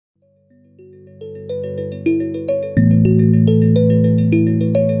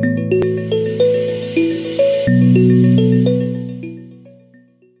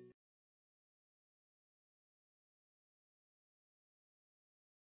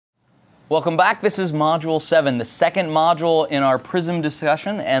Welcome back. This is Module 7, the second module in our Prism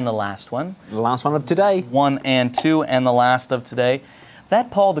discussion, and the last one. The last one of today. 1 and 2, and the last of today. That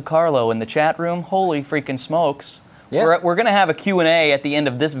Paul DiCarlo in the chat room, holy freaking smokes. Yeah. We're going to have a Q&A at the end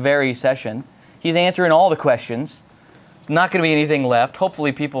of this very session. He's answering all the questions. There's not going to be anything left.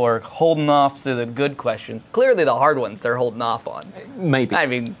 Hopefully people are holding off to the good questions. Clearly the hard ones they're holding off on. Maybe. I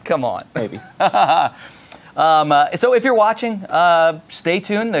mean, come on. Maybe. So if you're watching, stay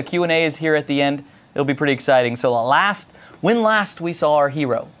tuned. The Q&A is here at the end. It'll be pretty exciting. So when last we saw our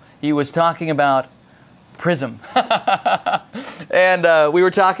hero, he was talking about Prism. And we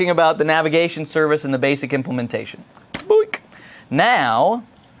were talking about the navigation service and the basic implementation. Boink. Now,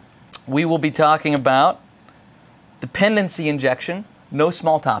 we will be talking about dependency injection. No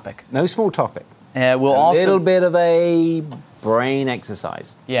small topic. No small topic. We'll a little bit of a brain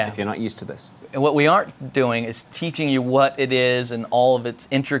exercise, yeah, if you're not used to this. And what we aren't doing is teaching you what it is and all of its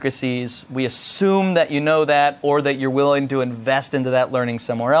intricacies. We assume that you know that or that you're willing to invest into that learning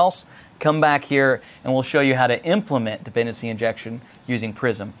somewhere else. Come back here and we'll show you how to implement dependency injection using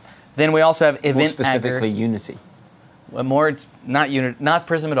Prism. Then we also have event more specifically Unity. It's not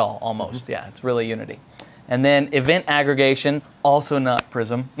Prism at all, almost. Yeah, it's really Unity. And then event aggregation, also not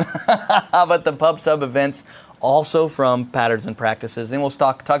Prism, but the pub sub events, also from patterns and practices. Then we'll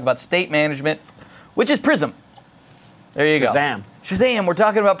talk about state management, which is Prism. There you Shazam. go. Shazam. We're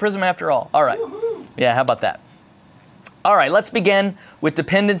talking about Prism after all. All right. Woo-hoo. Yeah, how about that? All right, let's begin with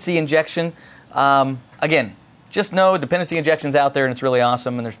dependency injection. Again, just know dependency injection's out there and it's really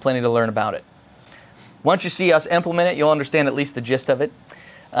awesome and there's plenty to learn about it. Once you see us implement it, you'll understand at least the gist of it.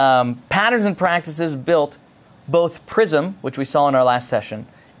 Patterns and practices built both Prism, which we saw in our last session,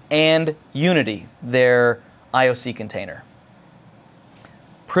 and Unity, their IOC container.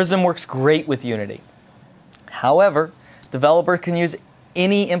 Prism works great with Unity. However, developers can use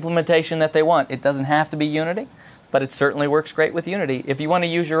any implementation that they want. It doesn't have to be Unity, but it certainly works great with Unity. If you want to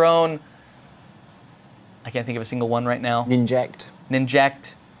use your own, I can't think of a single one right now. Ninject,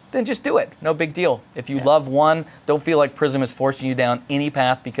 then just do it. No big deal. If you love one, don't feel like Prism is forcing you down any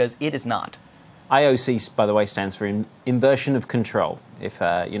path because it is not. IOC, by the way, stands for inversion of control, if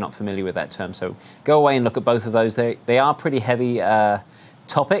you're not familiar with that term. So go away and look at both of those. They are pretty heavy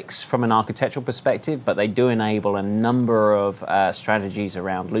topics from an architectural perspective, but they do enable a number of strategies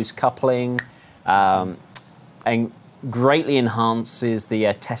around loose coupling and greatly enhances the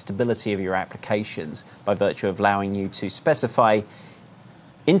testability of your applications by virtue of allowing you to specify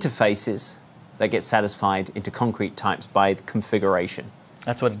interfaces that get satisfied into concrete types by the configuration.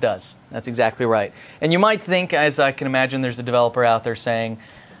 That's what it does. That's exactly right. And you might think, as I can imagine, there's a developer out there saying,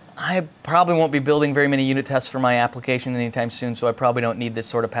 I probably won't be building very many unit tests for my application anytime soon, so I probably don't need this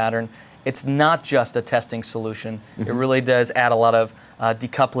sort of pattern. It's not just a testing solution. Mm-hmm. It really does add a lot of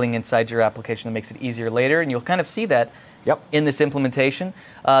decoupling inside your application that makes it easier later, and you'll kind of see that in this implementation.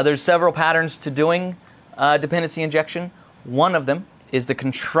 There's several patterns to doing dependency injection. One of them is the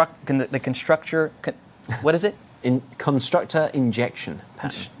constructor, what is it? Constructor injection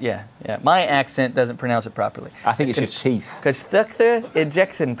pattern. Yeah. My accent doesn't pronounce it properly. I think it's your teeth. Constructor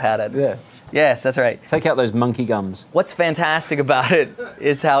injection pattern. Yeah. Yes, that's right. Take out those monkey gums. What's fantastic about it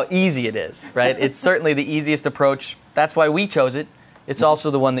is how easy it is, right? It's certainly the easiest approach. That's why we chose it. It's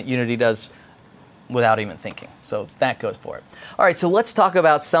also the one that Unity does without even thinking. So that goes for it. All right, so let's talk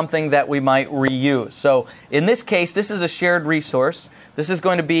about something that we might reuse. So in this case, this is a shared resource. This is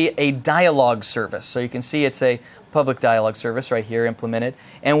going to be a dialogue service. So you can see it's a public dialogue service right here implemented.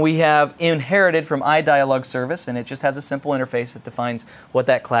 And we have inherited from iDialog service, and it just has a simple interface that defines what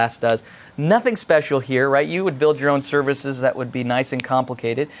that class does. Nothing special here, right? You would build your own services that would be nice and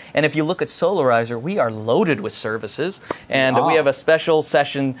complicated. And if you look at Solarizer, we are loaded with services. And we have a special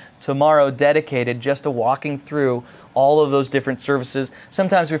session tomorrow dedicated just to walking through all of those different services,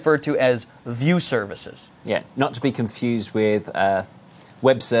 sometimes referred to as view services. Yeah, not to be confused with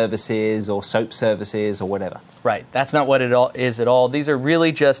web services or SOAP services or whatever. Right, that's not what it all is at all. These are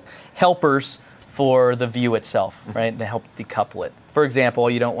really just helpers for the view itself, right? They help decouple it. For example,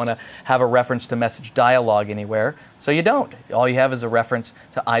 you don't want to have a reference to message dialog anywhere, so you don't. All you have is a reference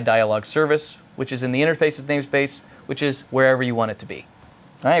to iDialog service, which is in the interfaces namespace, which is wherever you want it to be.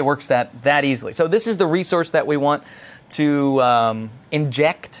 All right, it works that easily. So this is the resource that we want to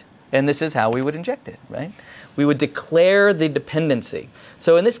inject, and this is how we would inject it, right? We would declare the dependency.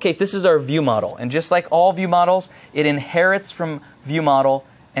 So in this case, this is our view model. And just like all view models, it inherits from view model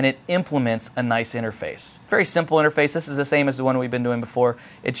and it implements a nice interface. Very simple interface. This is the same as the one we've been doing before.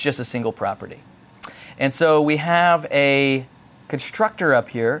 It's just a single property. And so we have a constructor up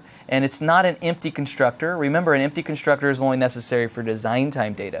here, and it's not an empty constructor. Remember, an empty constructor is only necessary for design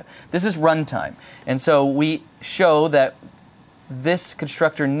time data. This is runtime. And so we show that this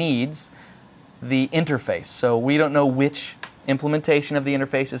constructor needs the interface. So we don't know which implementation of the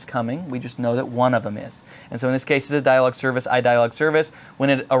interface is coming. We just know that one of them is. And so in this case, it's a dialog service, iDialog service. When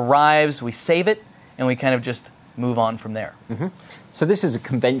it arrives, we save it, and we kind of just move on from there. So this is a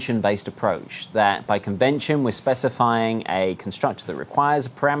convention-based approach, that by convention we're specifying a constructor that requires a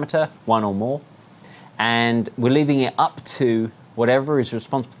parameter, one or more, and we're leaving it up to whatever is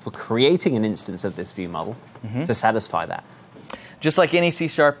responsible for creating an instance of this view model to satisfy that. Just like any C#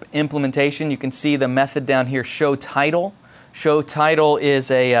 implementation, you can see the method down here, show title. Show title is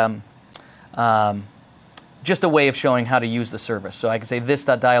a just a way of showing how to use the service. So I can say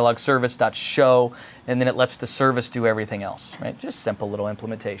this.dialogservice.show, and then it lets the service do everything else. Right? Just simple little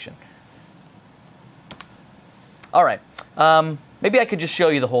implementation. All right. Maybe I could just show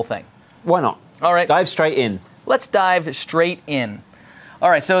you the whole thing. Why not? All right. Dive straight in. Let's dive straight in.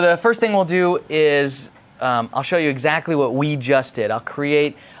 All right. So the first thing we'll do is I'll show you exactly what we just did. I'll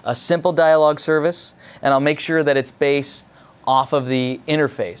create a simple dialog service, and I'll make sure that it's based off of the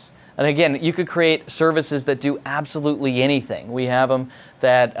interface. And again, you could create services that do absolutely anything. We have them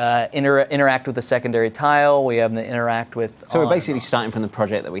that interact with the secondary tile. We have them that interact with... So we're basically starting from the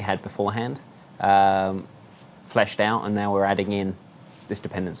project that we had beforehand, fleshed out, and now we're adding in this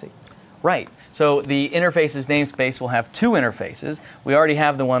dependency. Right. So the interfaces namespace will have two interfaces. We already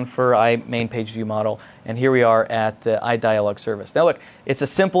have the one for main page view model, and here we are at iDialog service. Now look, it's a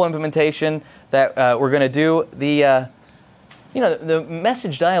simple implementation that we're going to do. The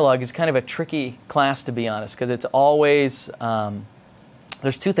message dialog is kind of a tricky class, to be honest, because it's always,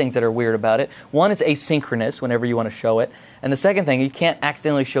 there's two things that are weird about it. One, it's asynchronous whenever you want to show it. And the second thing, you can't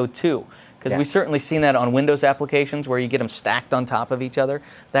accidentally show two, because we've certainly seen that on Windows applications where you get them stacked on top of each other.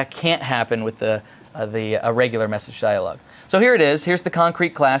 That can't happen with the regular message dialog. So here it is. Here's the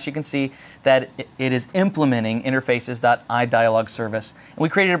concrete class. You can see that it is implementing interfaces.iDialog service. And we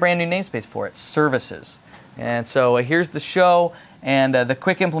created a brand new namespace for it, services. And so here's the show, and the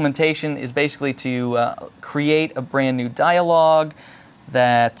quick implementation is basically to create a brand new dialog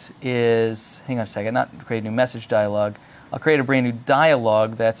that is, hang on a second, not create a new message dialog. I'll create a brand new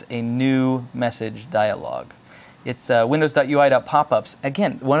dialog that's a new message dialog. It's windows.ui.popups.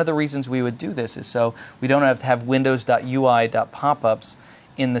 Again, one of the reasons we would do this is so we don't have to have windows.ui.popups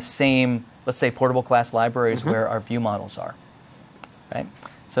in the same, let's say, portable class libraries where our view models are. Right?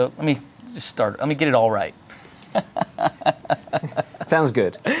 So let me just start. Let me get it all right. Sounds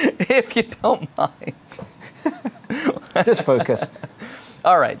good. If you don't mind. Just focus.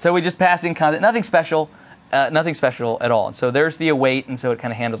 All right, so we just pass in content. Nothing special at all. And so there's the await, and so it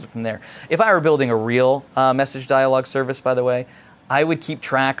kind of handles it from there. If I were building a real message dialog service, by the way, I would keep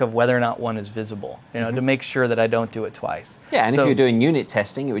track of whether or not one is visible, to make sure that I don't do it twice. Yeah, and if you're doing unit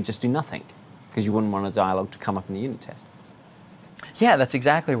testing, it would just do nothing, because you wouldn't want a dialog to come up in the unit test. Yeah, that's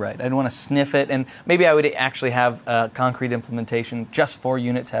exactly right. I'd want to sniff it, and maybe I would actually have a concrete implementation just for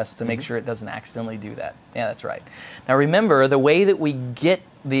unit tests to make sure it doesn't accidentally do that. Yeah, that's right. Now remember, the way that we get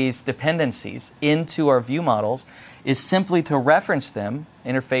these dependencies into our view models is simply to reference them,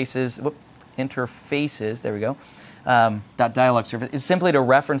 interfaces, there we go, .dialog service, is simply to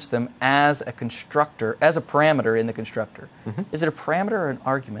reference them as a constructor, as a parameter in the constructor. Is it a parameter or an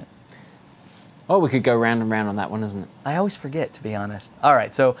argument? Oh, we could go round and round on that one, isn't it? I always forget, to be honest. All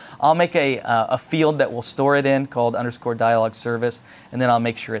right, so I'll make a field that we'll store it in called _dialog service, and then I'll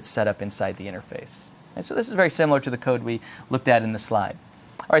make sure it's set up inside the interface. And so this is very similar to the code we looked at in the slide.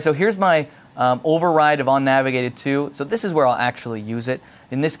 All right, so here's my override of onNavigated2. So this is where I'll actually use it.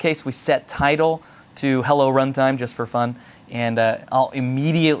 In this case, we set title to hello runtime just for fun, and I'll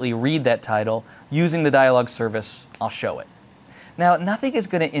immediately read that title. Using the dialog service, I'll show it. Now, nothing is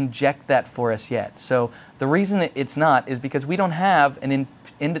going to inject that for us yet. So the reason it's not is because we don't have an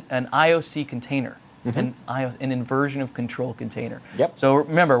IOC container, an inversion of control container. Yep. So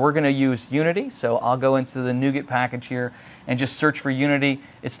remember, we're going to use Unity. So I'll go into the NuGet package here and just search for Unity.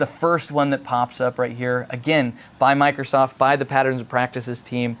 It's the first one that pops up right here. Again, by Microsoft, by the Patterns and Practices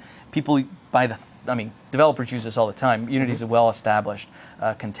team. Developers use this all the time. Unity is a well-established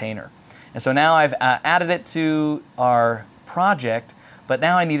container. And so now I've added it to our project, but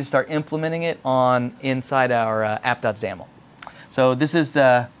now I need to start implementing it inside our app.xaml. So this is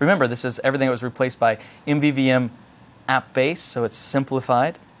remember, this is everything that was replaced by MVVM app base, so it's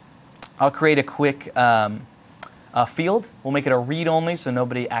simplified. I'll create a quick field. We'll make it a read-only so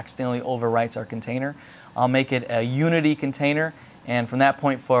nobody accidentally overwrites our container. I'll make it a Unity container, and from that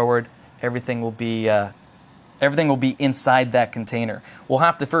point forward, everything will be Everything will be inside that container. We'll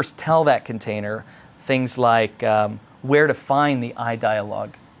have to first tell that container things like where to find the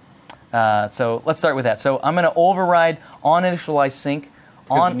iDialog. So let's start with that. So I'm going to override onInitialize sync.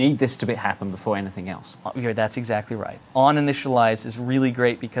 Because we need this to happen before anything else. Yeah, that's exactly right. OnInitialize is really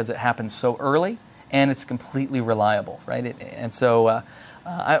great because it happens so early and it's completely reliable, right? And so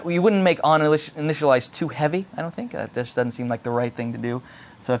you wouldn't make OnInitialize too heavy, I don't think. That just doesn't seem like the right thing to do.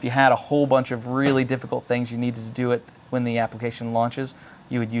 So if you had a whole bunch of really difficult things you needed to do it when the application launches,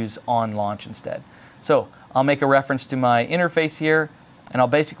 you would use onLaunch instead. So I'll make a reference to my interface here, and I'll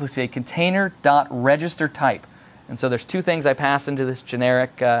basically say container.registerType. And so there's two things I pass into this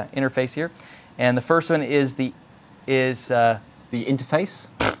generic interface here, and the first one is the interface.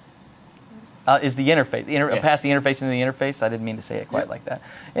 Is the interface. Yes. Pass the interface into the interface. I didn't mean to say it quite like that.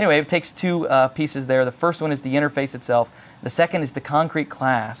 Anyway, it takes two pieces there. The first one is the interface itself. The second is the concrete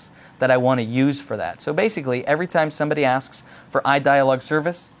class that I want to use for that. So basically, every time somebody asks for iDialog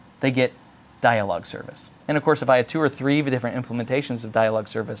service, they get dialog service. And of course, if I had 2 or 3 different implementations of dialog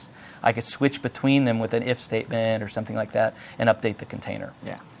service, I could switch between them with an if statement or something like that and update the container.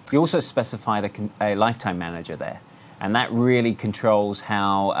 Yeah. You also specified a lifetime manager there, and that really controls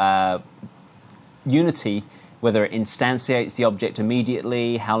how Unity, whether it instantiates the object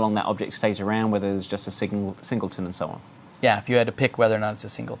immediately, how long that object stays around, whether there's just a singleton, and so on. Yeah, if you had to pick whether or not it's a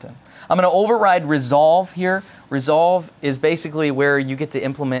singleton. I'm going to override resolve here. Resolve is basically where you get to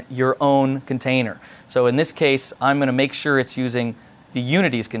implement your own container. So in this case, I'm going to make sure it's using the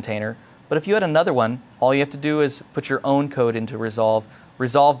Unity's container. But if you had another one, all you have to do is put your own code into resolve.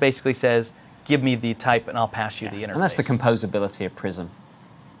 Resolve basically says, give me the type and I'll pass you the interface. And that's the composability of Prism.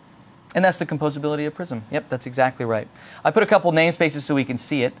 And that's the composability of Prism. Yep, that's exactly right. I put a couple namespaces so we can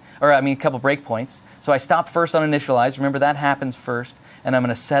see it, or a couple breakpoints. So I stop first on initialize. Remember, that happens first. And I'm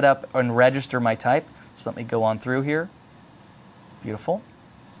going to set up and register my type. So let me go on through here. Beautiful.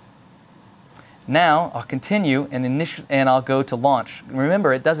 Now I'll continue and I'll go to launch.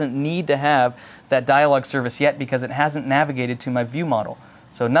 Remember, it doesn't need to have that dialog service yet because it hasn't navigated to my view model.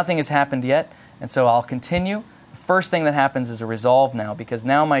 So nothing has happened yet. And so I'll continue. The first thing that happens is a resolve now because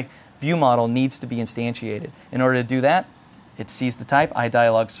now my view model needs to be instantiated. In order to do that, it sees the type,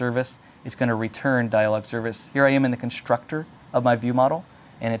 iDialog service. It's going to return dialog service. Here I am in the constructor of my view model,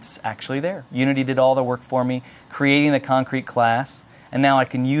 and it's actually there. Unity did all the work for me, creating the concrete class, and now I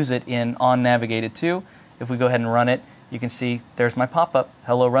can use it in onNavigated2. If we go ahead and run it, you can see there's my pop-up,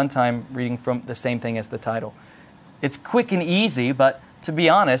 hello runtime, reading from the same thing as the title. It's quick and easy, but to be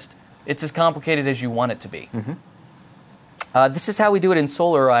honest, it's as complicated as you want it to be. Mm-hmm. This is how we do it in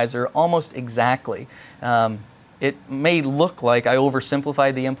Solarizer, almost exactly. It may look like I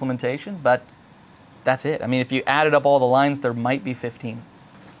oversimplified the implementation, but that's it. I mean, if you added up all the lines, there might be 15.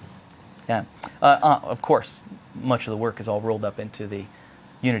 Yeah. Of course, much of the work is all rolled up into the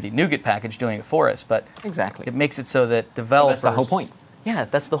Unity NuGet package doing it for us, but exactly. It makes it so that developers... Well, that's the whole point. Yeah,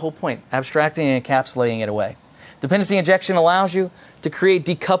 that's the whole point. Abstracting and encapsulating it away. Dependency injection allows you to create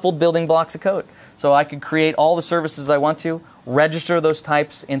decoupled building blocks of code. So I could create all the services I want to, register those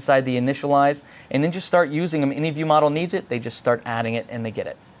types inside the initialize, and then just start using them. Any view model needs it, they just start adding it, and they get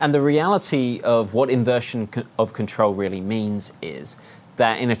it. And the reality of what inversion of control really means is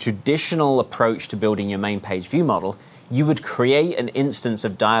that in a traditional approach to building your main page view model, you would create an instance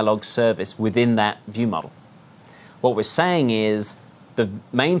of dialog service within that view model. What we're saying is the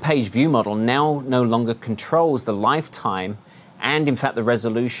main page view model now no longer controls the lifetime and, in fact, the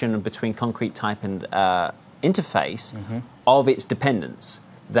resolution between concrete type and interface of its dependents.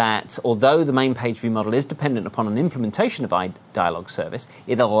 That although the main page view model is dependent upon an implementation of iDialog service,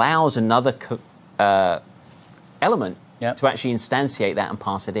 it allows another element to actually instantiate that and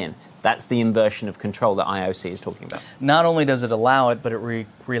pass it in. That's the inversion of control that IOC is talking about. Not only does it allow it, but it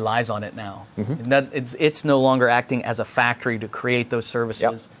relies on it now. It's no longer acting as a factory to create those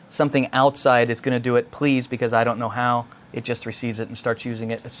services. Something outside is going to do it, please, because I don't know how. It just receives it and starts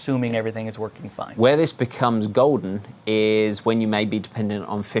using it, assuming everything is working fine. Where this becomes golden is when you may be dependent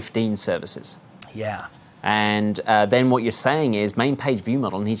on 15 services. Yeah. And then what you're saying is main page view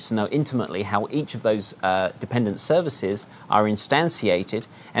model needs to know intimately how each of those dependent services are instantiated,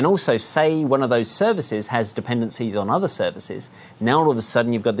 and also say one of those services has dependencies on other services. Now all of a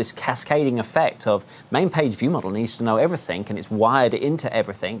sudden you've got this cascading effect of main page view model needs to know everything, and it's wired into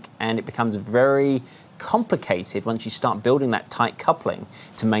everything, and it becomes very complicated once you start building that tight coupling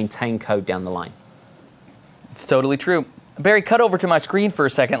to maintain code down the line. It's totally true. Barry, cut over to my screen for a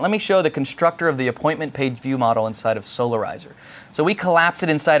second. Let me show the constructor of the appointment page view model inside of Solarizer. So we collapse it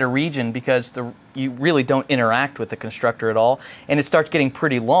inside a region because you really don't interact with the constructor at all, and it starts getting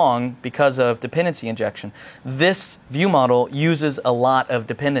pretty long because of dependency injection. This view model uses a lot of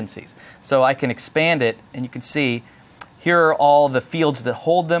dependencies. So I can expand it, and you can see here are all the fields that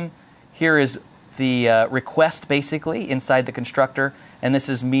hold them. Here is the request, basically, inside the constructor, and this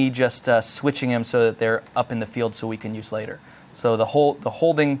is me just switching them so that they're up in the field so we can use later. So the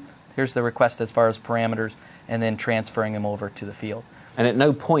holding, here's the request as far as parameters, and then transferring them over to the field. And at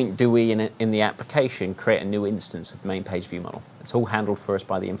no point do we, in the application, create a new instance of the main page view model. It's all handled for us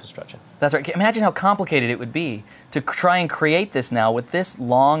by the infrastructure. That's right. Imagine how complicated it would be to try and create this now with this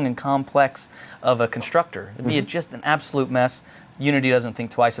long and complex of a constructor. It'd be just an absolute mess. Unity doesn't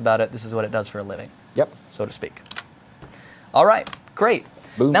think twice about it. This is what it does for a living, so to speak. All right, great.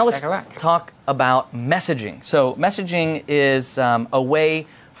 Boom, now let's shakalak. talk about messaging. So messaging is a way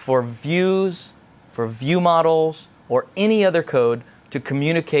for views, for view models, or any other code to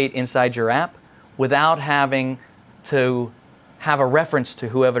communicate inside your app without having to have a reference to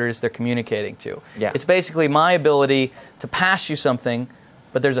whoever it is they're communicating to. Yeah. It's basically my ability to pass you something,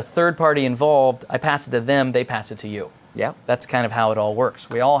 but there's a third party involved. I pass it to them, they pass it to you. Yeah. That's kind of how it all works.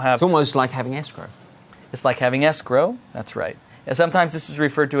 We all have... It's almost like having escrow. It's like having escrow. That's right. And sometimes this is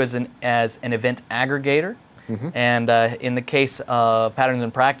referred to as an event aggregator. And in the case of patterns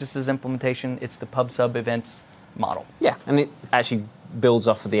and practices implementation, it's the pub/sub events model. Yeah, and it actually builds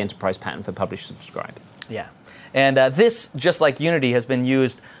off of the enterprise pattern for publish subscribe. Yeah. And this, just like Unity, has been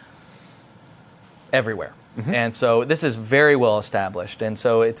used everywhere. And so this is very well established. And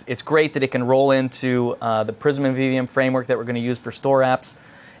so it's great that it can roll into the Prism MVVM framework that we're going to use for store apps.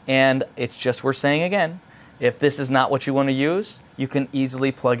 And it's just we're saying again, if this is not what you want to use, you can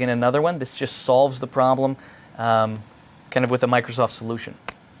easily plug in another one. This just solves the problem kind of with a Microsoft solution.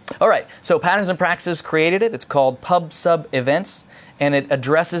 All right, so Patterns and Practices created it. It's called pub/sub events, and it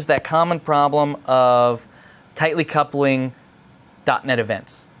addresses that common problem of tightly coupling .NET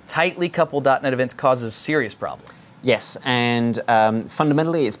events. Tightly coupled .NET events causes a serious problem. Yes, and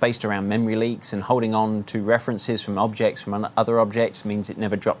fundamentally it's based around memory leaks, and holding on to references from objects from other objects means it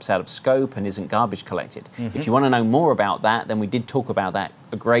never drops out of scope and isn't garbage collected. If you want to know more about that, then we did talk about that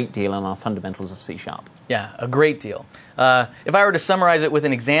a great deal in our fundamentals of C#. Yeah, a great deal. If I were to summarize it with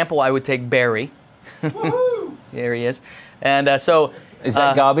an example, I would take Barry. There he is. And so... Is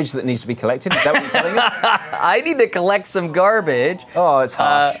that garbage that needs to be collected? Is that what you're telling us? I need to collect some garbage. Oh, it's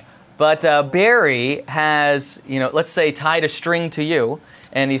harsh. But Barry has, let's say tied a string to you,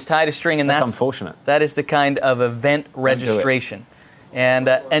 and he's tied a string, and that's unfortunate. That is the kind of event registration. And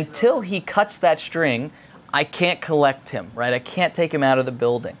until he cuts that string, I can't collect him, right? I can't take him out of the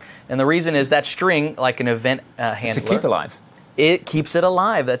building. And the reason is that string, like an event handler, it's a keep alive. It keeps it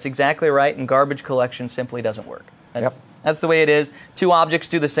alive. That's exactly right. And garbage collection simply doesn't work. That's the way it is. Two objects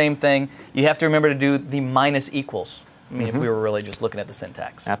do the same thing. You have to remember to do the minus equals. I mean, if we were really just looking at the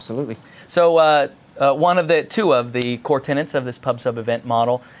syntax. Absolutely. So two of the core tenets of this pub/sub event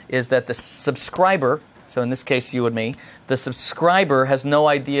model is that the subscriber, so in this case you and me, the subscriber has no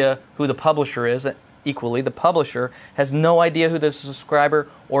idea who the publisher is. Equally, the publisher has no idea who the subscriber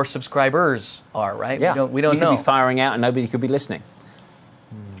or subscribers are, right? Yeah. We don't know. You could be firing out and nobody could be listening.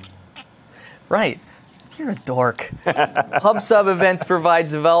 Right. You're a dork. Pub/sub events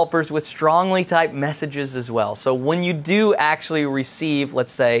provides developers with strongly typed messages as well. So when you do actually receive,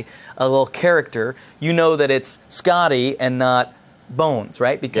 let's say, a little character, you know that it's Scotty and not Bones,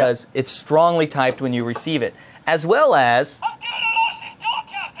 right? Because it's strongly typed when you receive it. As well as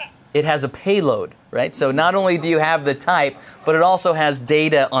it has a payload, right? So not only do you have the type, but it also has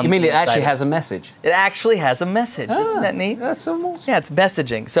data on. You mean it actually has a message? It actually has a message. Isn't that neat? That's almost. Yeah, it's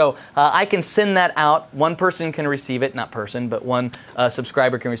messaging. So I can send that out. One person can receive it, not person, but one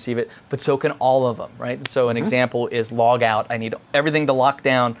subscriber can receive it. But so can all of them, right? So an example is log out. I need everything to lock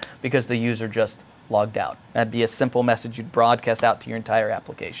down because the user just logged out. That'd be a simple message you'd broadcast out to your entire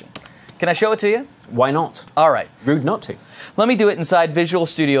application. Can I show it to you? Why not? All right. Rude not to. Let me do it inside Visual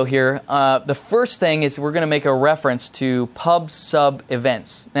Studio here. The first thing is we're going to make a reference to pub/sub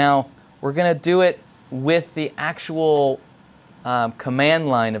events. Now, we're going to do it with the actual command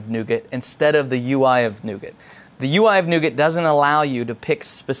line of NuGet instead of the UI of NuGet. The UI of NuGet doesn't allow you to pick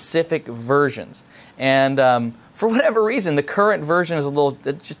specific versions. And for whatever reason, the current version is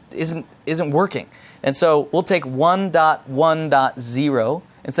it just isn't working. And so we'll take 1.1.0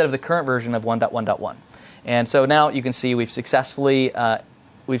 instead of the current version of 1.1.1. And so now you can see we've successfully added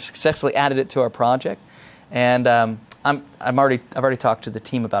it to our project. And I've already talked to the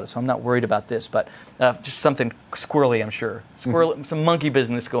team about it, so I'm not worried about this. But just something squirrely, I'm sure. Some monkey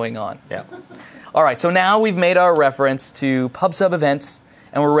business going on. Yeah. All right, so now we've made our reference to PubSub events,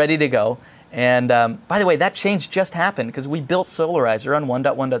 and we're ready to go. And by the way, that change just happened because we built Solarizer on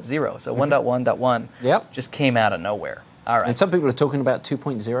 1.1.0. So 1.1.1 just came out of nowhere. All right. And some people are talking about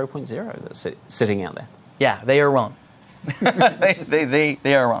 2.0.0 that's sitting out there. Yeah, they are wrong. they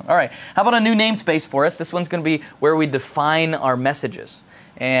are wrong. All right. How about a new namespace for us? This one's going to be where we define our messages.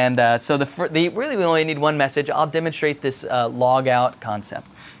 And so really we only need one message. I'll demonstrate this log out concept.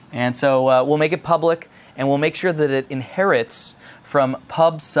 And so we'll make it public, and we'll make sure that it inherits from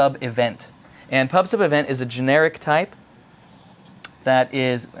PubSub event. And PubSub event is a generic type that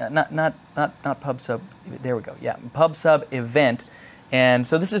is not PubSub. There we go. Yeah, PubSub event. And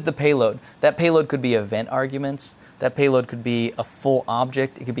so this is the payload. That payload could be event arguments. That payload could be a full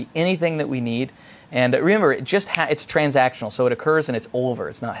object. It could be anything that we need. And remember, it's transactional, so it occurs and it's over.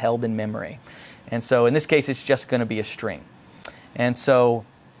 It's not held in memory. And so in this case, it's just going to be a string. And so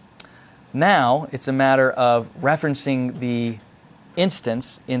now it's a matter of referencing the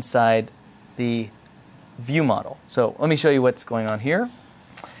instance inside the view model. So let me show you what's going on here.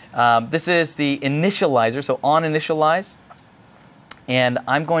 This is the initializer, so on initialize. And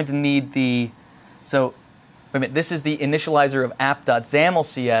I'm going to need this is the initializer of app.xaml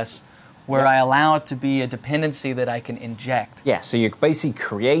CS, where I allow it to be a dependency that I can inject. Yeah, so you're basically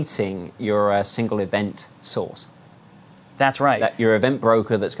creating your single event source. That's right. Your event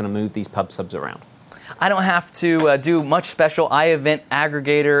broker that's going to move these PubSubs around. I don't have to do much special. iEvent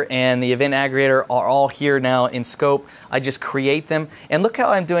aggregator and the event aggregator are all here now in scope. I just create them. And look how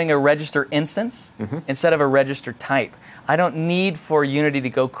I'm doing a register instance instead of a register type. I don't need for Unity to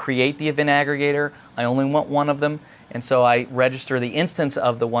go create the event aggregator. I only want one of them. And so I register the instance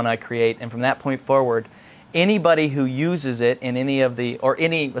of the one I create. And from that point forward, anybody who uses it in any,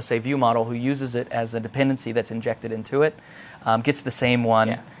 let's say, view model who uses it as a dependency that's injected into it gets the same one.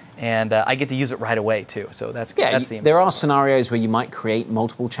 Yeah. And I get to use it right away, too. So that's there are scenarios where you might create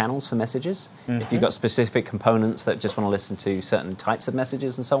multiple channels for messages if you've got specific components that just want to listen to certain types of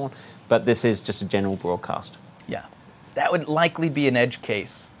messages and so on. But this is just a general broadcast. Yeah. That would likely be an edge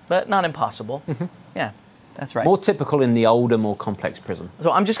case, but not impossible. Yeah, that's right. More typical in the older, more complex Prism.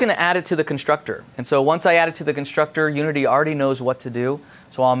 So I'm just going to add it to the constructor. And so once I add it to the constructor, Unity already knows what to do.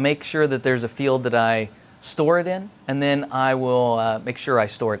 So I'll make sure that there's a field that I store it in, and then I will make sure I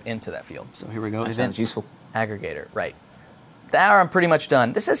store it into that field. So here we go. That sounds useful. Aggregator, right. There, I'm pretty much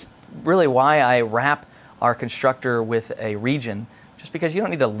done. This is really why I wrap our constructor with a region, just because you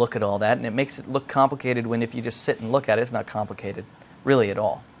don't need to look at all that, and it makes it look complicated when if you just sit and look at it, it's not complicated really at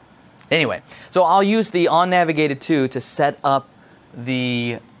all. Anyway, so I'll use the onNavigated2 to set up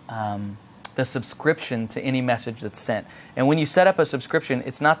the subscription to any message that's sent. And when you set up a subscription,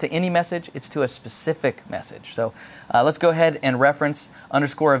 it's not to any message, it's to a specific message. So let's go ahead and reference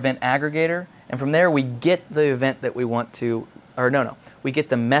 _event aggregator. And from there, we get the event that we want to, we get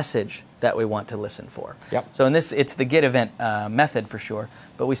the message that we want to listen for. Yep. So in this, it's the get event method for sure,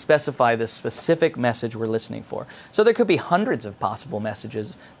 but we specify the specific message we're listening for. So there could be hundreds of possible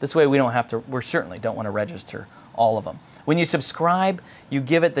messages. This way we certainly don't want to register all of them. When you subscribe, you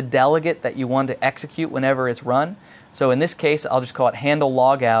give it the delegate that you want to execute whenever it's run. So in this case, I'll just call it handle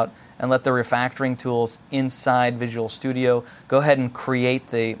logout and let the refactoring tools inside Visual Studio go ahead and create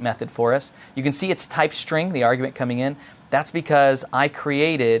the method for us. You can see it's type string, the argument coming in. That's because I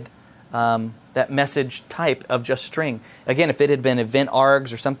created that message type of just string. Again, if it had been event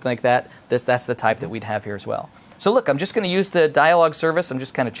args or something like that, that's the type that we'd have here as well. So look, I'm just going to use the dialog service. I'm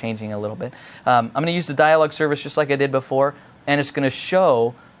just kind of changing a little bit. I'm going to use the dialog service just like I did before, and it's going to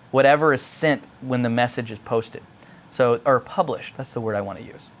show whatever is sent when the message is posted. Or published. That's the word I want to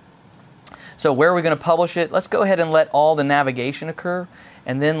use. So where are we going to publish it? Let's go ahead and let all the navigation occur,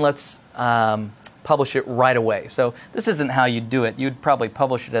 and then let's publish it right away. So this isn't how you'd do it. You'd probably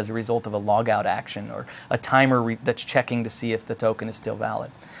publish it as a result of a logout action or a timer that's checking to see if the token is still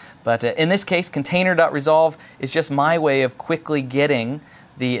valid. But in this case, container.resolve is just my way of quickly getting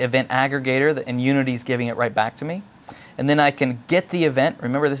the event aggregator, and Unity's giving it right back to me. And then I can get the event.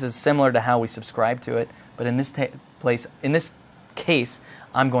 Remember, this is similar to how we subscribe to it, but in this case,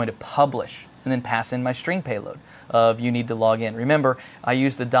 I'm going to publish and then pass in my string payload of you need to log in. Remember, I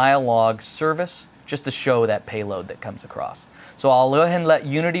use the dialog service just to show that payload that comes across. So I'll go ahead and let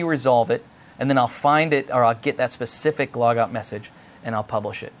Unity resolve it, and then I'll find it, or I'll get that specific logout message, and I'll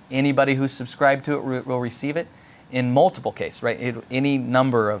publish it. Anybody who's subscribed to it will receive it in multiple cases, right? Any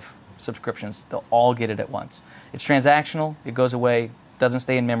number of subscriptions, they'll all get it at once. It's transactional, it goes away, doesn't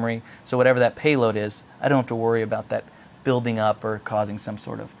stay in memory. So whatever that payload is, I don't have to worry about that building up or causing some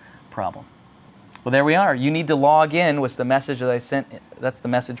sort of problem. Well, there we are. You need to log in with the message that I sent. That's the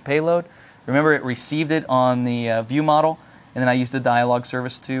message payload. Remember, it received it on the view model, and then I used the dialog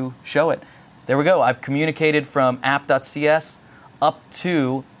service to show it. There we go. I've communicated from app.cs up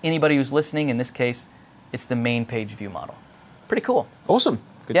to anybody who's listening. In this case, it's the main page view model. Pretty cool. Awesome.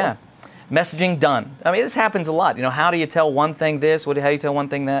 Good Yeah. job. Messaging done. I mean, this happens a lot. You know, how do you tell one thing this? How do you tell one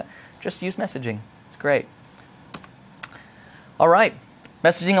thing that? Just use messaging. It's great. All right.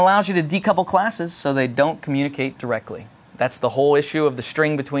 Messaging allows you to decouple classes so they don't communicate directly. That's the whole issue of the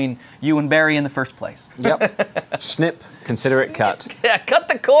string between you and Barry in the first place. Yep. Snip, consider it cut. Yeah, cut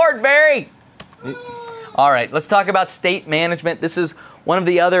the cord, Barry. All right, let's talk about state management. This is one of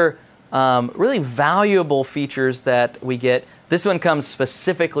the other really valuable features that we get. This one comes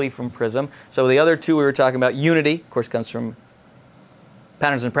specifically from Prism. So the other two we were talking about, Unity, of course, comes from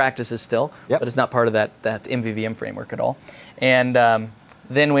Patterns and Practices still, but it's not part of that MVVM framework at all. And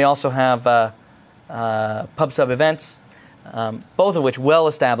then we also have pub/sub events, both of which well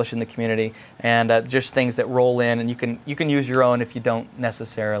established in the community, and just things that roll in, and you can use your own if you don't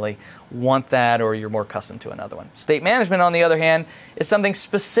necessarily want that or you're more accustomed to another one. State management, on the other hand, is something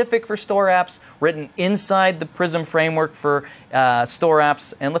specific for store apps, written inside the Prism framework for store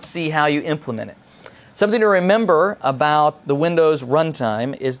apps, and let's see how you implement it. Something to remember about the Windows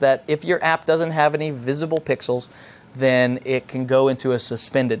runtime is that if your app doesn't have any visible pixels, then it can go into a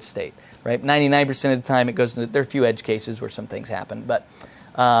suspended state. Right, 99% of the time it goes into, there are a few edge cases where some things happen, but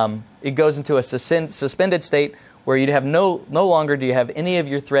it goes into a suspended state where you have no longer do you have any of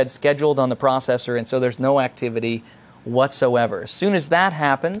your threads scheduled on the processor, and so there's no activity whatsoever. As soon as that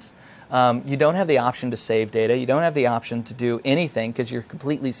happens, you don't have the option to save data. You don't have the option to do anything because you're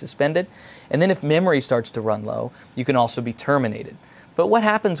completely suspended. And then if memory starts to run low, you can also be terminated. But what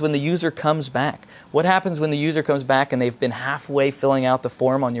happens when the user comes back? What happens when the user comes back and they've been halfway filling out the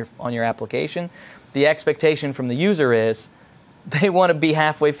form on your application? The expectation from the user is they want to be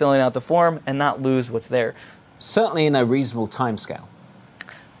halfway filling out the form and not lose what's there. Certainly in a reasonable timescale.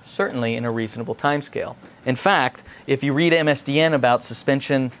 Certainly in a reasonable timescale. In fact, if you read MSDN about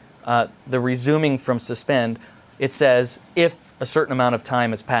suspension, the resuming from suspend, it says if a certain amount of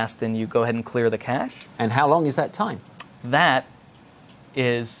time has passed, then you go ahead and clear the cache. And how long is that time? That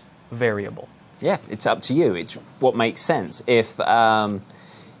is variable. Yeah, it's up to you. It's what makes sense. If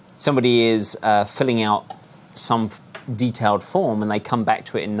somebody is filling out some detailed form and they come back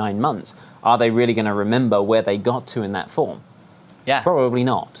to it in 9 months, are they really going to remember where they got to in that form? Yeah. Probably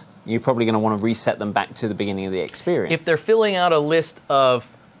not. You're probably going to want to reset them back to the beginning of the experience. If they're filling out a list of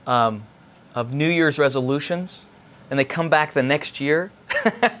New Year's resolutions and they come back the next year,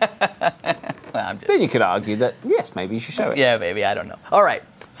 well, then you could argue that, yes, maybe you should show it. Yeah, maybe. I don't know. All right.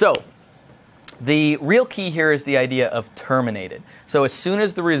 So the real key here is the idea of terminated. So as soon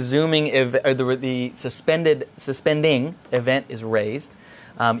as the resuming the suspending event is raised,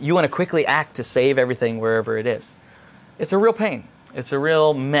 you want to quickly act to save everything wherever it is. It's a real pain. It's a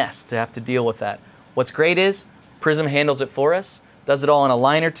real mess to have to deal with that. What's great is Prism handles it for us, does it all in a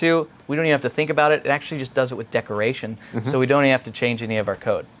line or two. We don't even have to think about it. It actually just does it with decoration, so we don't even have to change any of our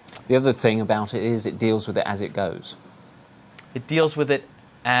code. The other thing about it is it deals with it as it goes. It deals with it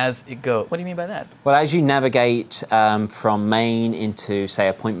as it goes. What do you mean by that? Well, as you navigate from main into, say,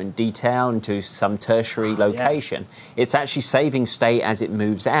 appointment detail, into some tertiary location, it's actually saving state as it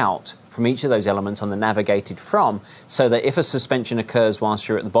moves out from each of those elements on the navigated from, so that if a suspension occurs whilst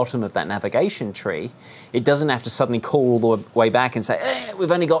you're at the bottom of that navigation tree, it doesn't have to suddenly call all the way back and say,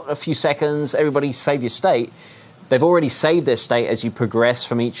 we've only got a few seconds, everybody save your state. They've already saved their state as you progress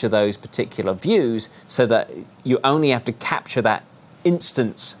from each of those particular views, so that you only have to capture that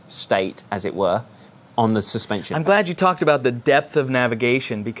instance state, as it were, on the suspension. I'm glad you talked about the depth of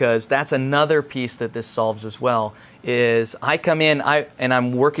navigation, because that's another piece that this solves as well, is I come in and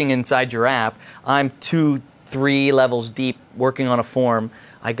I'm working inside your app. I'm 2-3 levels deep working on a form.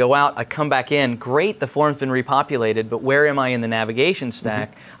 I go out, I come back in. Great, the form's been repopulated, but where am I in the navigation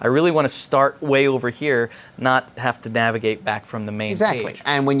stack? I really want to start way over here, not have to navigate back from the main page.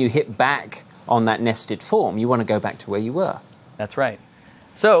 And when you hit back on that nested form, you want to go back to where you were. That's right.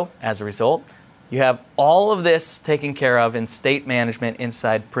 So, as a result, you have all of this taken care of in state management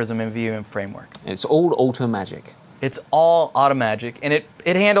inside Prism MVVM framework. It's all auto magic. It's all automagic, and it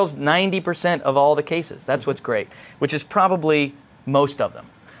handles 90% of all the cases. That's what's great, which is probably most of them.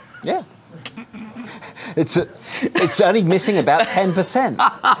 Yeah. It's only missing about 10%.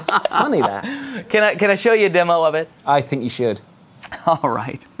 It's funny, that. Can I show you a demo of it? I think you should. All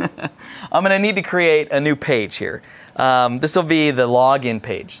right. I'm going to need to create a new page here. This will be the login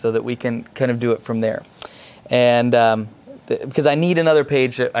page so that we can kind of do it from there. And because I need another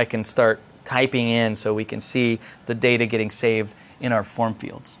page that I can start typing in so we can see the data getting saved in our form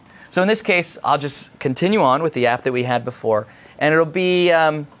fields. So in this case, I'll just continue on with the app that we had before, and it'll be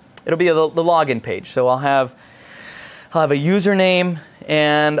the login page. So I'll have a username,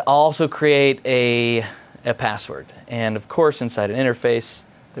 and I'll also create a password. And of course, inside an interface,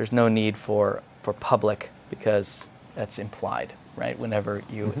 there's no need for public because that's implied, right? Whenever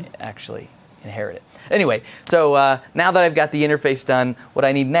you actually inherit it. Anyway, so now that I've got the interface done, what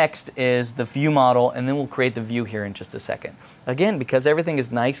I need next is the view model, and then we'll create the view here in just a second. Again, because everything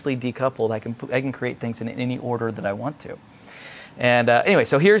is nicely decoupled, I can create things in any order that I want to. And anyway,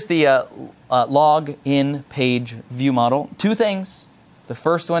 so here's the login page view model. Two things. The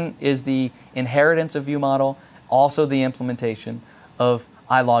first one is the inheritance of view model, also the implementation of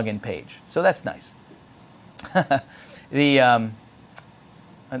iLogin page. So that's nice. Those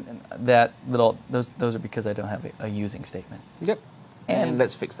are because I don't have a using statement. Yep. And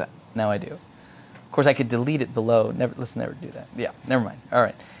let's fix that. Now I do. Of course, I could delete it below. Let's never do that. Yeah, never mind. All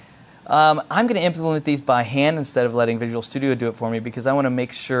right. I'm going to implement these by hand instead of letting Visual Studio do it for me because I want to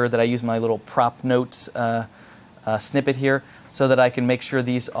make sure that I use my little prop notes snippet here so that I can make sure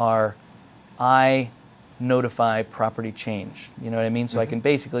these are notify property change. You know what I mean? So I can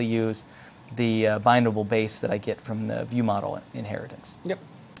basically use the bindable base that I get from the view model inheritance. Yep.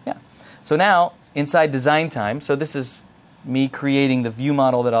 Yeah. So now inside design time, so this is me creating the view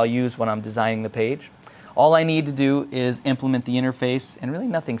model that I'll use when I'm designing the page. All I need to do is implement the interface, and really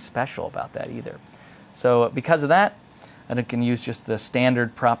nothing special about that either. So because of that, I can use just the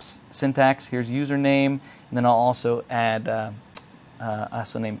standard props syntax. Here's username, and then I'll also add add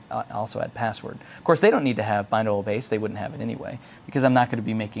password. Of course, they don't need to have bindable base. They wouldn't have it anyway, because I'm not going to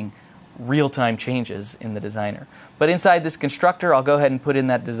be making real-time changes in the designer. But inside this constructor, I'll go ahead and put in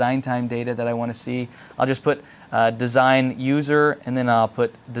that design time data that I want to see. I'll just put design user, and then I'll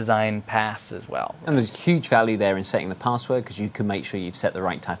put design pass as well. And there's huge value there in setting the password because you can make sure you've set the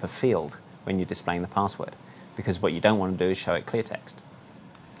right type of field when you're displaying the password, because what you don't want to do is show it clear text.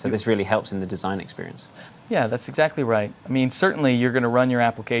 So this really helps in the design experience. Yeah, that's exactly right. I mean, certainly you're going to run your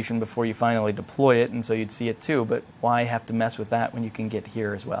application before you finally deploy it, and so you'd see it too, but why have to mess with that when you can get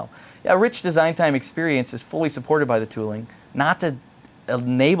here as well? Yeah, a rich design time experience is fully supported by the tooling. Not to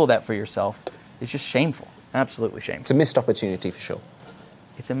enable that for yourself is just shameful. Absolutely shameful. It's a missed opportunity for sure.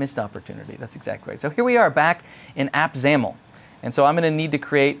 It's a missed opportunity. That's exactly right. So here we are back in app XAML. And so I'm going to need to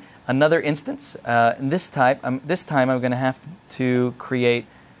create another instance. This time I'm going to have to create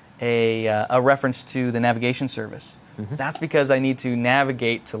a reference to the navigation service. That's because I need to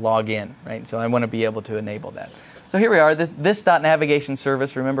navigate to log in, right? So I want to be able to enable that. So here we are, this .navigation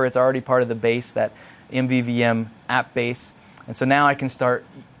service. Remember, it's already part of the base, that MVVM app base. And so now I can start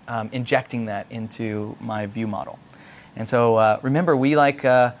injecting that into my view model. And so remember, we like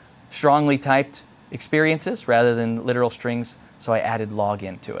strongly typed experiences rather than literal strings, so I added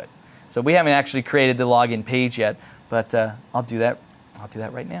login to it. So we haven't actually created the login page yet, but I'll do that. I'll do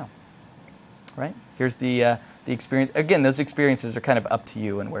that right now. Right? Here's the experience. Again, those experiences are kind of up to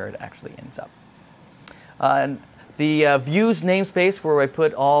you and where it actually ends up. The views namespace where I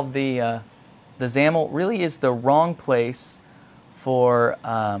put all of the XAML really is the wrong place for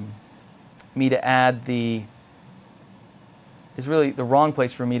me to add the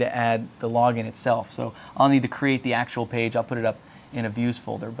login itself. So I'll need to create the actual page. I'll put it up in a views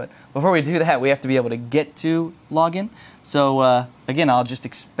folder. But before we do that, we have to be able to get to login. So again, I'll just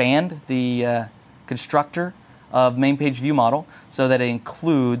expand the constructor of main page view model so that it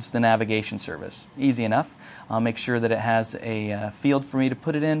includes the navigation service. Easy enough. I'll make sure that it has a field for me to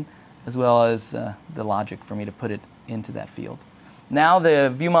put it in, as well as the logic for me to put it into that field. Now the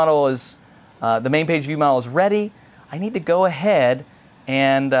view model is, the main page view model is ready. I need to go ahead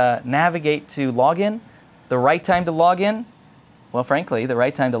and navigate to login. The right time to log in, well, frankly, the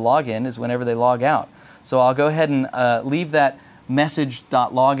right time to log in is whenever they log out. So I'll go ahead and leave that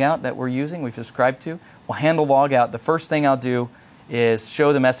message.logout that we're using, we've subscribed to. We'll handle logout. The first thing I'll do is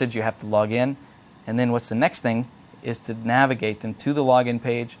show the message you have to log in. And then what's the next thing is to navigate them to the login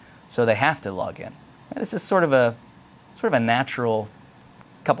page so they have to log in. And this is sort of a natural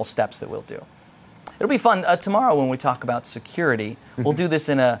couple steps that we'll do. It'll be fun tomorrow when we talk about security. We'll do this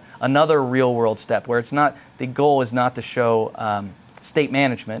in another real-world step where it's not, the goal is not to show state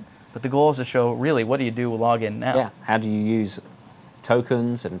management, but the goal is to show really what do you do with login now. Yeah, how do you use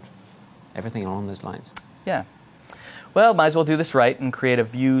tokens and everything along those lines. Yeah. Well, might as well do this right and create a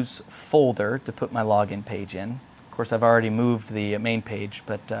views folder to put my login page in. Of course, I've already moved the main page,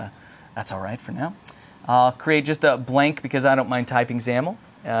 but that's all right for now. I'll create just a blank because I don't mind typing XAML.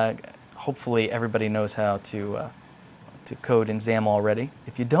 Hopefully, everybody knows how to code in XAML already.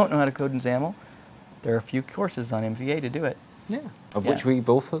 If you don't know how to code in XAML, there are a few courses on MVA to do it. Yeah, of which we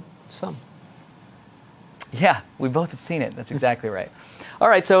both have some. Yeah, we both have seen it. That's exactly right. All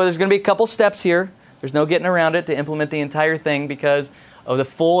right, so there's going to be a couple steps here. There's no getting around it to implement the entire thing because of the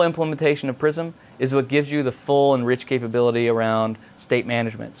full implementation of Prism is what gives you the full and rich capability around state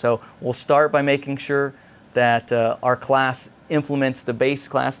management. So we'll start by making sure that our class implements the base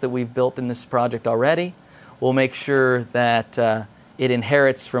class that we've built in this project already. We'll make sure that it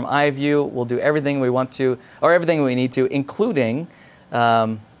inherits from iView. We'll do everything we want to, or everything we need to, including,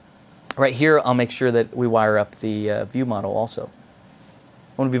 right here, I'll make sure that we wire up the view model also.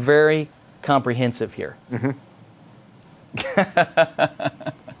 I want to be very comprehensive here. Mm-hmm.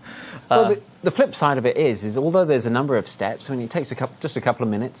 Well, the flip side of it is although there's a number of steps, I mean, it takes just a couple of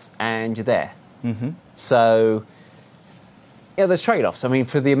minutes and you're there. Mm-hmm. So, yeah, there's trade-offs. I mean,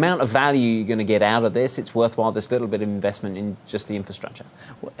 for the amount of value you're going to get out of this, it's worthwhile this little bit of investment in just the infrastructure.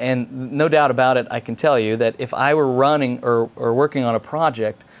 And no doubt about it, I can tell you that if I were running or working on a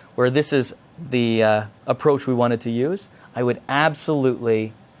project where this is the approach we wanted to use, I would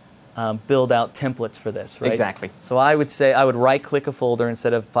absolutely build out templates for this, right? Exactly. So I would say I would right-click a folder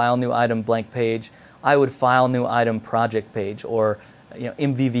instead of File New Item Blank Page. I would File New Item Project Page or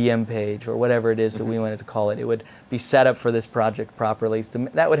MVVM page or whatever it is that we wanted to call it. It would be set up for this project properly. So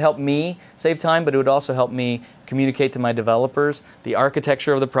that would help me save time, but it would also help me communicate to my developers the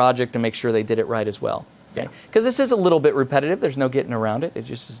architecture of the project and make sure they did it right as well. Okay? Because this is a little bit repetitive. There's no getting around it. It's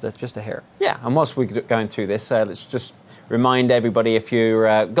just a hair. Yeah, and whilst we're going through this, let's just remind everybody, if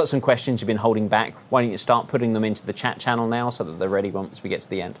you've got some questions you've been holding back, why don't you start putting them into the chat channel now so that they're ready once we get to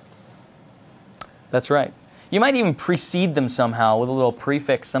the end. That's right. You might even precede them somehow with a little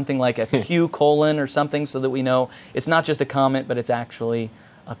prefix, something like a Q colon or something, so that we know it's not just a comment, but it's actually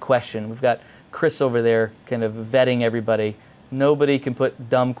a question. We've got Chris over there kind of vetting everybody. Nobody can put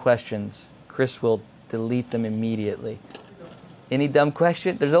dumb questions. Chris will delete them immediately. Any dumb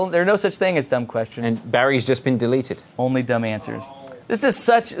question? There's no such thing as dumb questions. And Barry's just been deleted. Only dumb answers. This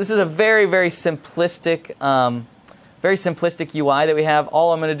is a very, very simplistic UI that we have.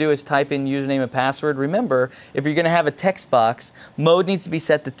 All I'm going to do is type in username and password. Remember, if you're going to have a text box, mode needs to be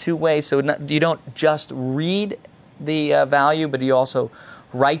set to two-way so you don't just read the value, but you also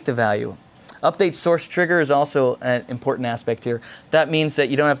write the value. Update source trigger is also an important aspect here. That means that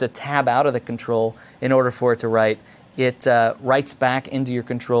you don't have to tab out of the control in order for it to write. It writes back into your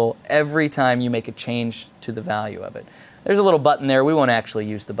control every time you make a change to the value of it. There's a little button there. We won't actually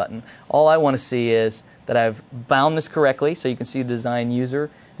use the button. All I want to see is that I've bound this correctly, so you can see design user,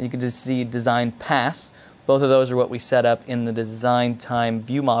 and you can just see design pass. Both of those are what we set up in the design time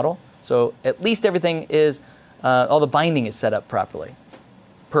view model. So at least everything is, all the binding is set up properly.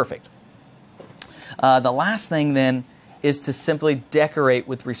 Perfect. The last thing then is to simply decorate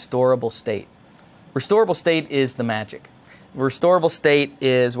with restorable state. Restorable state is the magic. Restorable state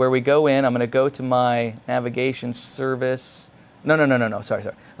is where we go in. I'm going to go to my navigation service. No, sorry.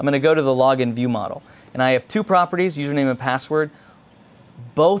 I'm going to go to the login view model. And I have two properties, username and password.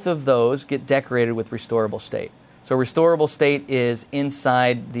 Both of those get decorated with restorable state. So restorable state is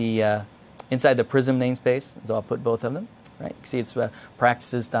inside the Prism namespace. So I'll put both of them. Right? You can see it's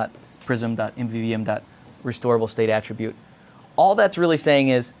practices.prism.mvvm.restorable state attribute. All that's really saying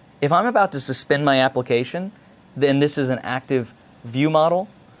is, if I'm about to suspend my application, then this is an active view model.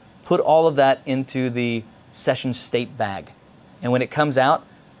 Put all of that into the session state bag. And when it comes out,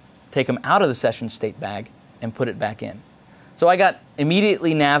 take them out of the session state bag and put it back in. So I got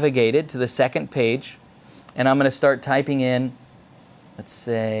immediately navigated to the second page, and I'm going to start typing in, let's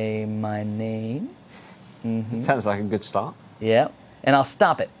say, my name. Mm-hmm. Sounds like a good start. Yeah, and I'll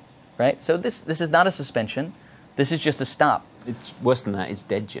stop it, right? So this is not a suspension. This is just a stop. It's worse than that. It's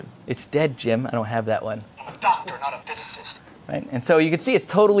dead, Jim. It's dead, Jim. I don't have that one. I'm a doctor, not a physicist. Right? And so you can see it's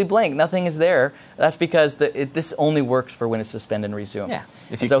totally blank. Nothing is there. That's because this only works for when it's suspend and resume. Yeah.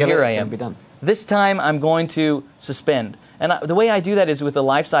 If you so kill here it, I it's am. going to be done. This time I'm going to suspend. And the way I do that is with the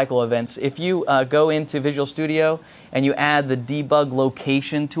lifecycle events. If you go into Visual Studio and you add the debug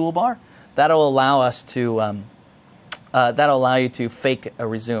location toolbar, that'll allow us to that'll allow you to fake a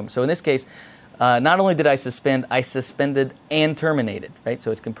resume. So in this case, not only did I suspended and terminated, right?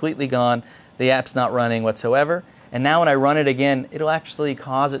 So it's completely gone. The app's not running whatsoever. And now when I run it again, it'll actually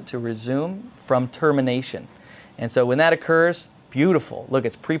cause it to resume from termination. And so when that occurs, Beautiful. Look,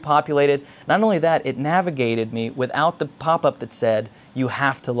 it's pre-populated. Not only that, it navigated me without the pop-up that said, you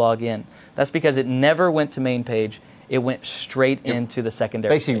have to log in. That's because it never went to main page. It went straight into the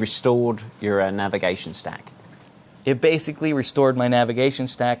secondary Basically page. restored your navigation stack. It basically restored my navigation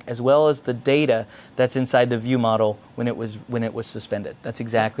stack as well as the data that's inside the view model when it was suspended. That's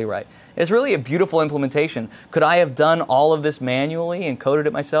exactly right. It's really a beautiful implementation. Could I have done all of this manually and coded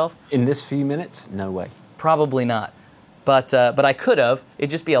it myself? In this few minutes? No way. Probably not. But I could have. It'd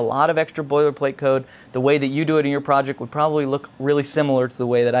just be a lot of extra boilerplate code. The way that you do it in your project would probably look really similar to the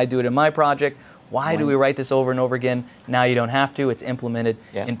way that I do it in my project. Why do we write this over and over again? Now you don't have to. It's implemented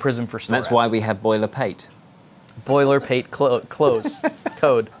in Prism for Store. And that's why we have boilerplate. Boilerplate close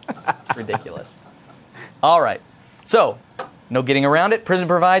code. It's ridiculous. All right. So, no getting around it. Prism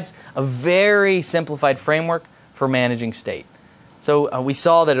provides a very simplified framework for managing state. So we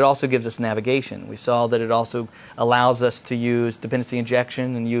saw that it also gives us navigation. We saw that it also allows us to use dependency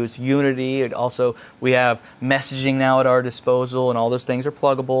injection and use Unity. We have messaging now at our disposal, and all those things are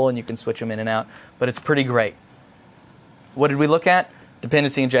pluggable, and you can switch them in and out. But it's pretty great. What did we look at?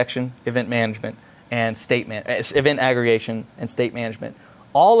 Dependency injection, event management, and event aggregation and state management.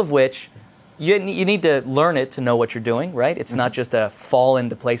 All of which you need to learn it to know what you're doing, right? It's not just a fall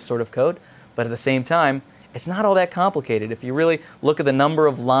into place sort of code, but at the same time, it's not all that complicated. If you really look at the number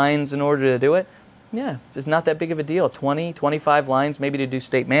of lines in order to do it, yeah, it's not that big of a deal. 20, 25 lines maybe to do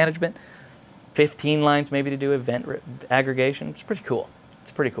state management, 15 lines maybe to do event aggregation. It's pretty cool.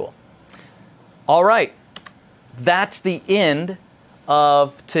 It's pretty cool. All right. That's the end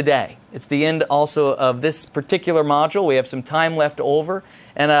of today. It's the end also of this particular module. We have some time left over,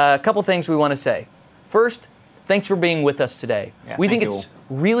 and a couple things we want to say. First, thanks for being with us today. Yeah, we think it's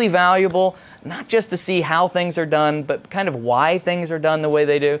really valuable, not just to see how things are done, but kind of why things are done the way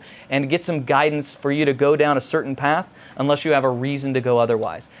they do, and get some guidance for you to go down a certain path unless you have a reason to go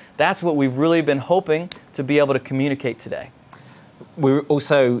otherwise. That's what we've really been hoping to be able to communicate today.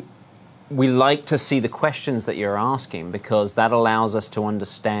 We like to see the questions that you're asking because that allows us to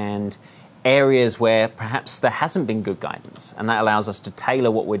understand areas where perhaps there hasn't been good guidance, and that allows us to tailor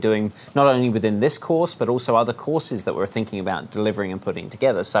what we're doing not only within this course but also other courses that we're thinking about delivering and putting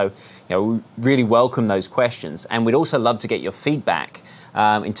together. So we really welcome those questions, and we'd also love to get your feedback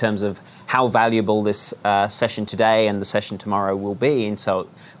in terms of how valuable this session today and the session tomorrow will be, and so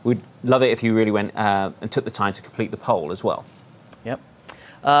we'd love it if you really went and took the time to complete the poll as well. Yep.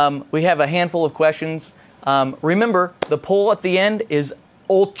 We have a handful of questions. Remember, the poll at the end is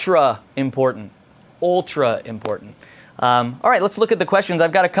ultra important. Ultra important. All right, let's look at the questions.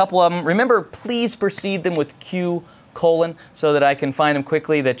 I've got a couple of them. Remember, please precede them with Q:, so that I can find them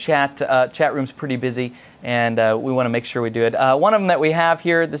quickly. The chat room's pretty busy, and we want to make sure we do it. One of them that we have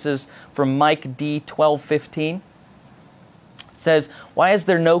here, this is from Mike D1215. Says, why is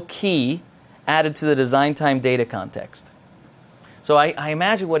there no key added to the design time data context? So I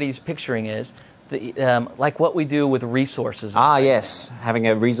imagine what he's picturing is like what we do with resources. Yes, having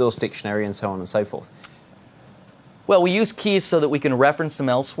a resource dictionary and so on and so forth. Well, we use keys so that we can reference them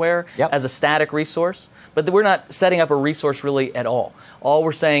elsewhere as a static resource, but we're not setting up a resource really at all. All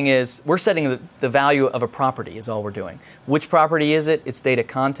we're saying is we're setting the value of a property is all we're doing. Which property is it? It's data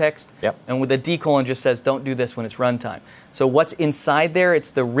context. Yep. And with the D: just says don't do this when it's runtime. So what's inside there?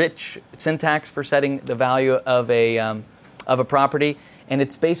 It's the rich syntax for setting the value of a property, and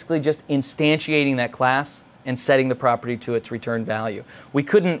it's basically just instantiating that class and setting the property to its return value. We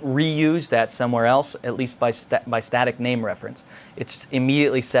couldn't reuse that somewhere else, at least by static name reference. It's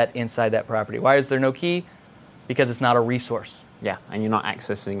immediately set inside that property. Why is there no key? Because it's not a resource. Yeah, and you're not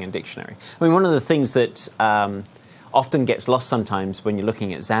accessing a dictionary. I mean, one of the things that often gets lost sometimes when you're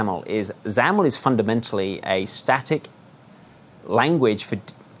looking at XAML is fundamentally a static language for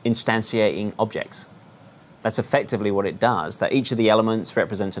instantiating objects. That's effectively what it does, that each of the elements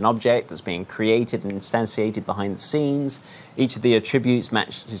represents an object that's being created and instantiated behind the scenes. Each of the attributes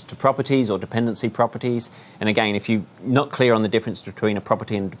matches to properties or dependency properties. And again, if you're not clear on the difference between a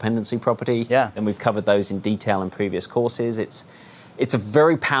property and a dependency property, then we've covered those in detail in previous courses. It's a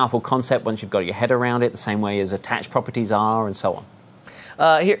very powerful concept once you've got your head around it, the same way as attached properties are, and so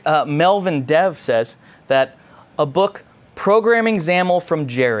on. Melvin Dev says that a book, Programming XAML from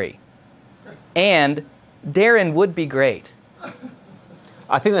Jerry, and Darren would be great.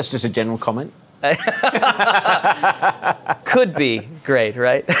 I think that's just a general comment. Could be great,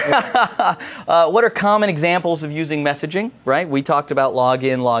 right? What are common examples of using messaging, right? We talked about log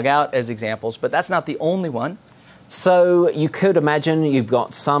in, log out as examples, but that's not the only one. So you could imagine you've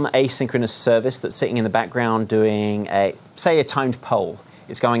got some asynchronous service that's sitting in the background doing say a timed poll.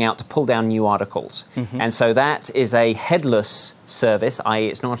 It's going out to pull down new articles. And so that is a headless service, i.e.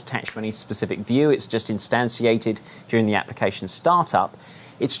 it's not attached to any specific view, it's just instantiated during the application startup.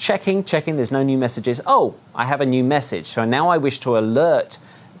 It's checking, there's no new messages. Oh, I have a new message. So now I wish to alert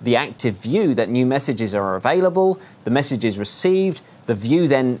the active view that new messages are available, the message is received, the view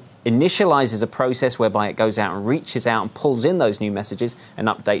then initializes a process whereby it goes out and reaches out and pulls in those new messages and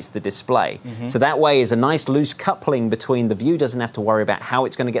updates the display. So that way is a nice loose coupling between the view doesn't have to worry about how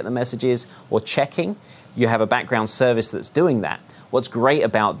it's going to get the messages or checking. You have a background service that's doing that. What's great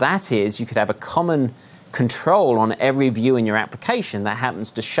about that is you could have a common control on every view in your application that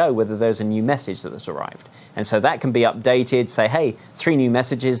happens to show whether there's a new message that has arrived. And so that can be updated, say, hey, 3 new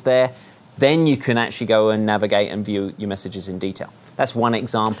messages there. Then you can actually go and navigate and view your messages in detail. That's one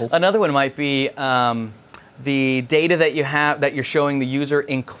example. Another one might be the data that you have that you're showing the user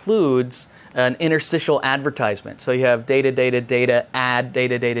includes an interstitial advertisement. So you have data, add,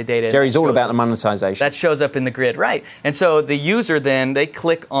 data. Jerry's all about the monetization. That shows up in the grid, right. And so the user then, they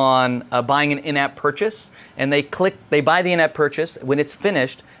click on buying an in-app purchase, and they buy the in-app purchase. When it's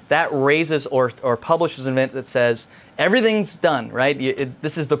finished, that raises or publishes an event that says, everything's done, right?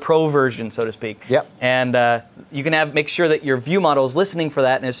 This is the pro version, so to speak. Yep. And you can make sure that your view model is listening for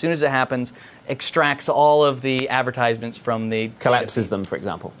that, and as soon as it happens, extracts all of the advertisements from the collapses them, for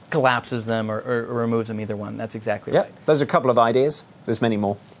example. Collapses them or removes them, either one. That's exactly right. Those are a couple of ideas. There's many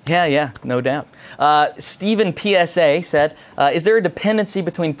more. Yeah, no doubt. Stephen PSA said, is there a dependency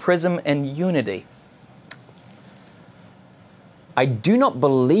between Prism and Unity? I do not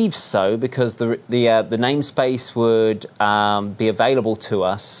believe so, because the namespace would be available to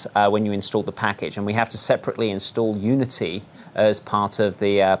us when you install the package, and we have to separately install Unity as part of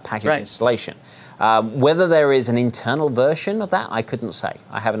the package installation. Whether there is an internal version of that, I couldn't say.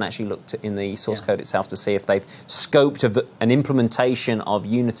 I haven't actually looked in the source code itself to see if they've scoped an implementation of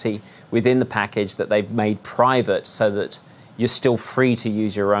Unity within the package that they've made private so that you're still free to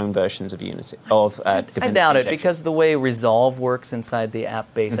use your own versions of Unity. I doubt it, because the way Resolve works inside the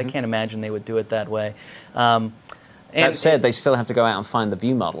app base, I can't imagine they would do it that way. That said, they still have to go out and find the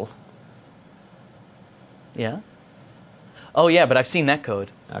view model. Yeah? Oh, yeah, but I've seen that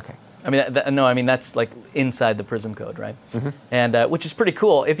code. Okay. I mean, that's like inside the Prism code, right? And which is pretty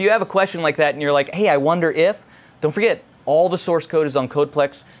cool. If you have a question like that and you're like, hey, I wonder if, don't forget, all the source code is on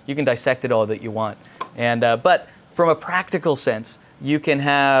Codeplex. You can dissect it all that you want. And but from a practical sense, you can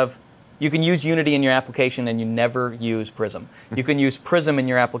use Unity in your application and you never use Prism. You can use Prism in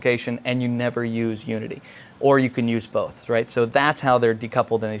your application and you never use Unity. Or you can use both, right? So that's how they're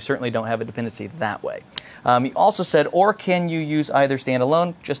decoupled, and they certainly don't have a dependency that way. You also said, or can you use either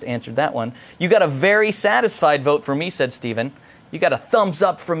standalone? Just answered that one. You got a very satisfied vote for me, said Stephen. You got a thumbs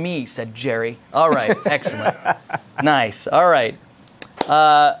up from me, said Jerry. All right, excellent. Nice, all right.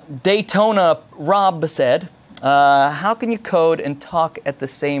 Daytona Rob said, how can you code and talk at the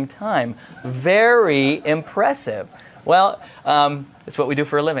same time? Very impressive. Well, it's what we do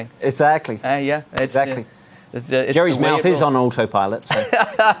for a living. Exactly. Yeah. Exactly. It's Jerry's mouth is on autopilot. So.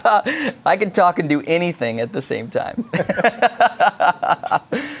 I can talk and do anything at the same time.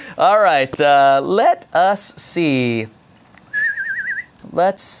 All right. Let us see.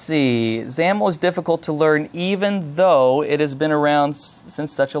 Let's see. XAML is difficult to learn, even though it has been around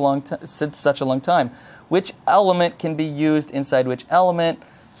since such a long time. Which element can be used inside which element,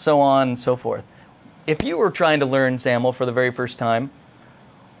 so on and so forth. If you were trying to learn XAML for the very first time,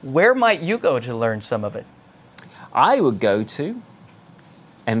 where might you go to learn some of it? I would go to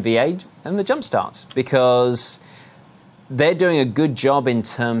MV8 and the Jumpstarts, because they're doing a good job in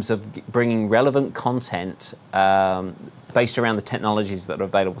terms of bringing relevant content based around the technologies that are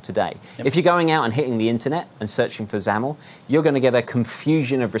available today. Yep. If you're going out and hitting the internet and searching for XAML, you're going to get a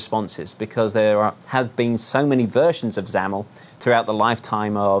confusion of responses, because there have been so many versions of XAML throughout the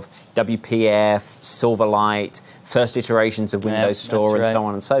lifetime of WPF, Silverlight, first iterations of Windows Store, and so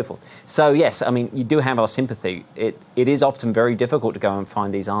on and so forth. So yes, I mean, you do have our sympathy. It is often very difficult to go and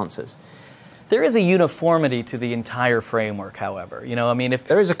find these answers. There is a uniformity to the entire framework, however. You know, I mean, if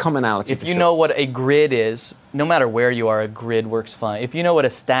there is a commonality. If you know what a grid is, no matter where you are, a grid works fine. If you know what a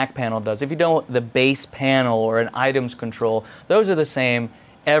stack panel does, if you know the base panel or an items control, those are the same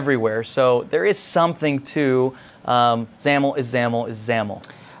everywhere. So there is something to XAML is XAML is XAML.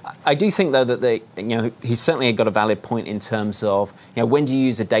 I do think, though, that he's certainly got a valid point in terms of, when do you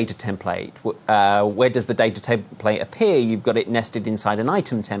use a data template? Where does the data template appear? You've got it nested inside an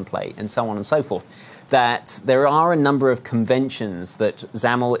item template, and so on and so forth. That there are a number of conventions that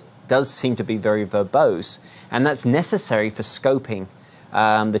XAML does seem to be very verbose, and that's necessary for scoping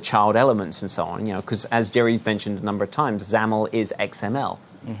the child elements and so on. Because as Jerry's mentioned a number of times, XAML is XML.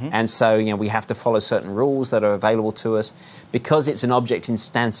 And so, we have to follow certain rules that are available to us. Because it's an object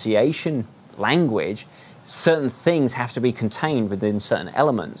instantiation language, certain things have to be contained within certain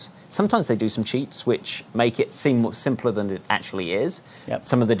elements. Sometimes they do some cheats which make it seem more simpler than it actually is. Yep.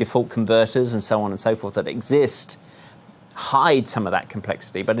 Some of the default converters and so on and so forth that exist hide some of that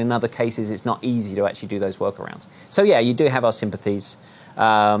complexity, but in other cases it's not easy to actually do those workarounds. So yeah, you do have our sympathies.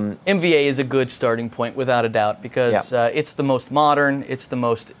 MVA is a good starting point, without a doubt, because it's the most modern, it's the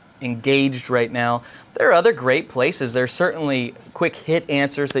most engaged right now. There are other great places. There's certainly quick hit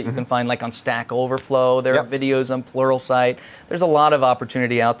answers that you can find, like on Stack Overflow. There are videos on Pluralsight. There's a lot of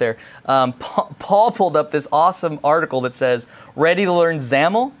opportunity out there. Paul pulled up this awesome article that says, ready to learn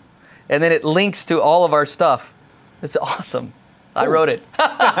XAML? And then it links to all of our stuff. It's awesome. I wrote it.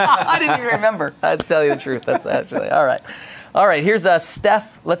 I didn't even remember. I'll tell you the truth. That's actually, all right. All right, here's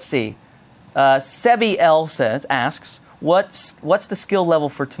Steph. Let's see. Sebi L asks, what's the skill level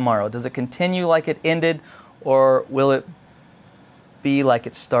for tomorrow? Does it continue like it ended, or will it be like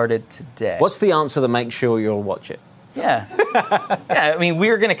it started today? What's the answer that makes sure you'll watch it? Yeah. Yeah, I mean,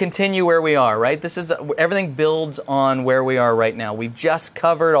 we're going to continue where we are, right? This is everything builds on where we are right now. We've just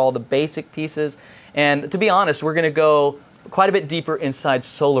covered all the basic pieces, and to be honest, we're going to go quite a bit deeper inside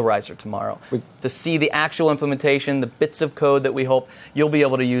Solarizer tomorrow to see the actual implementation, the bits of code that we hope you'll be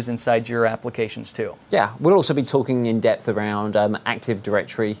able to use inside your applications too. Yeah, we'll also be talking in depth around Active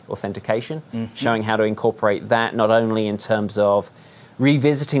Directory authentication, showing how to incorporate that not only in terms of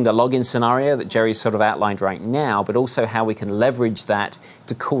revisiting the login scenario that Jerry's sort of outlined right now, but also how we can leverage that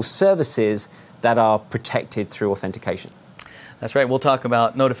to call services that are protected through authentication. That's right. We'll talk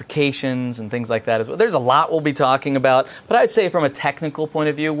about notifications and things like that as well. There's a lot we'll be talking about, but I'd say from a technical point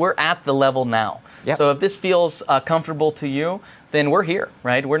of view, we're at the level now. Yep. So if this feels comfortable to you, then we're here,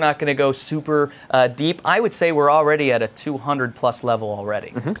 right? We're not going to go super deep. I would say we're already at a 200-plus level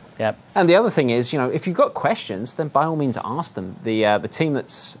already. Yep. And the other thing is, if you've got questions, then by all means ask them. The team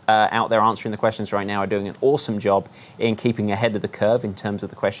that's out there answering the questions right now are doing an awesome job in keeping ahead of the curve in terms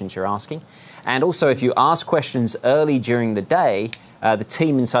of the questions you're asking. And also, if you ask questions early during the day, the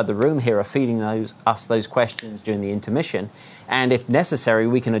team inside the room here are feeding us those questions during the intermission. And if necessary,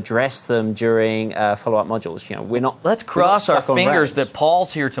 we can address them during follow-up modules. We're not. Let's cross our fingers that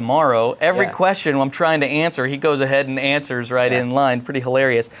Paul's here tomorrow. Every question I'm trying to answer, he goes ahead and answers right in line. Pretty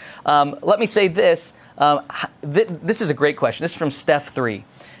hilarious. Let me say this. This is a great question. This is from Steph3,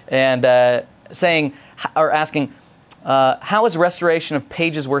 and asking, how is restoration of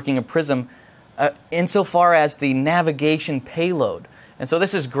pages working in Prism insofar as the navigation payload? And so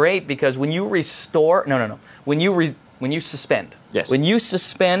this is great because when you restore, when you suspend, when you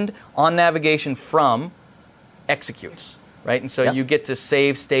suspend on navigation from executes, right? And so you get to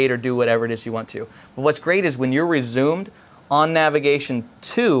save state or do whatever it is you want to. But what's great is when you're resumed, on navigation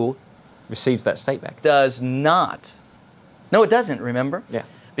to receives that state back. Does not. No, it doesn't. Remember? Yeah.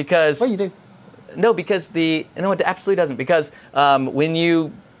 Because well, you do. No, because it absolutely doesn't. Because when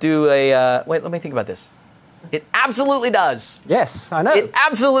you do a wait, let me think about this. It absolutely does. Yes, I know. It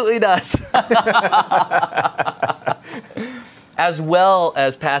absolutely does. As well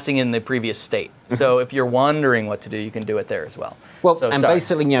as passing in the previous state. So if you're wondering what to do, you can do it there as well. Well, so, and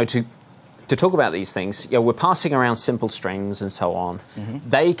basically, to talk about these things, we're passing around simple strings and so on.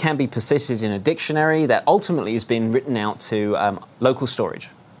 They can be persisted in a dictionary that ultimately has been written out to local storage.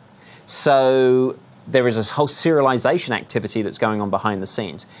 So there is this whole serialization activity that's going on behind the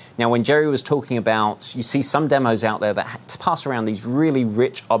scenes. Now, when Jerry was talking about, you see some demos out there that pass around these really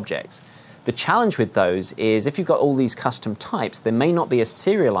rich objects. The challenge with those is if you've got all these custom types, there may not be a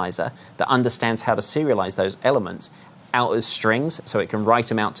serializer that understands how to serialize those elements out as strings so it can write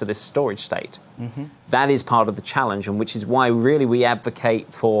them out to this storage state. That is part of the challenge, and which is why really we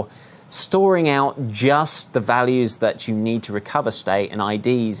advocate for storing out just the values that you need to recover state and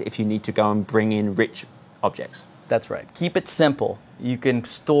IDs if you need to go and bring in rich objects. That's right. Keep it simple. You can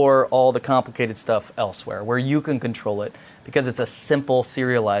store all the complicated stuff elsewhere where you can control it because it's a simple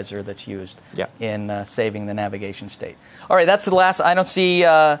serializer that's used in saving the navigation state. All right, that's the last. I don't see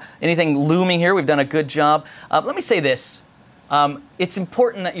anything looming here. We've done a good job. Let me say this. It's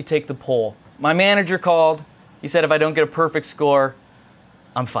important that you take the poll. My manager called. He said if I don't get a perfect score,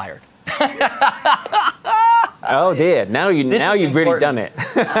 I'm fired. Oh dear! Now you've really done it.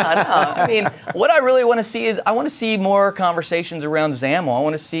 I mean, what I really want to see is I want to see more conversations around XAML. I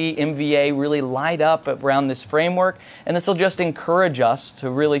want to see MVA really light up around this framework, and this will just encourage us to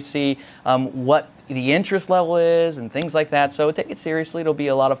really see what the interest level is and things like that. So take it seriously. It'll be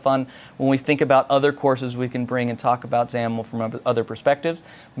a lot of fun when we think about other courses we can bring and talk about XAML from other perspectives.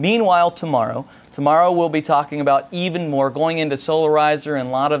 Meanwhile, tomorrow we'll be talking about even more, going into Solarizer and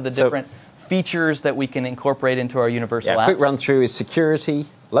a lot of the different features that we can incorporate into our universal apps. Quick run through is security,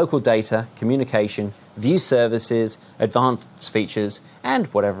 local data, communication, view services, advanced features, and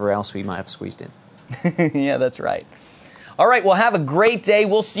whatever else we might have squeezed in. Yeah, that's right. All right, well, have a great day.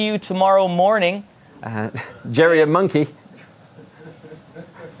 We'll see you tomorrow morning. Jerry and Monkey.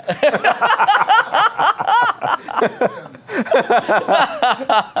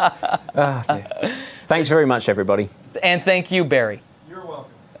 Oh, dear. Thanks very much, everybody. And thank you, Barry. You're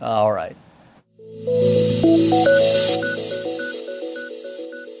welcome. All right.